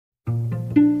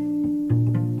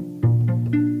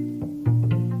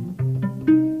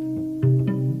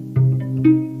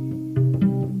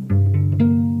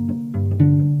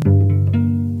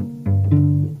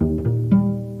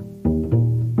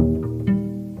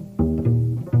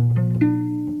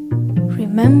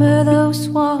Remember those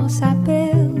walls I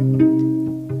built?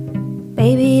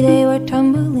 Baby, they were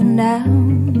tumbling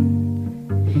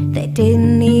down. They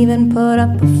didn't even put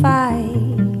up a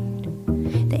fight.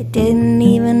 They didn't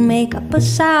even make up a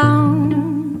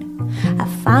sound. I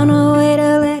found a way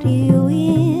to let you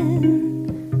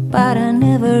in, but I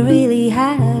never really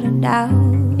had a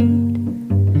doubt.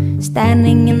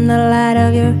 Standing in the light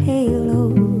of your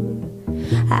halo,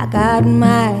 I got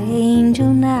my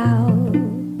angel now.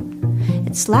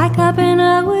 It's like I've been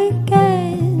a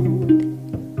weekend.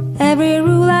 Every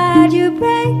rule I had you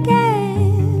breaking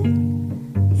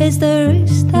is the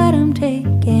risk that I'm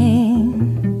taking.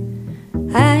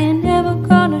 I ain't never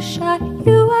gonna shut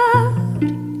you out.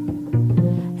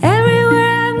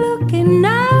 Everywhere I'm looking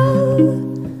now,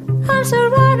 I'm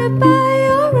surrounded by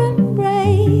your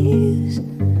embrace.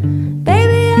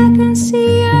 Baby, I can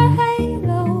see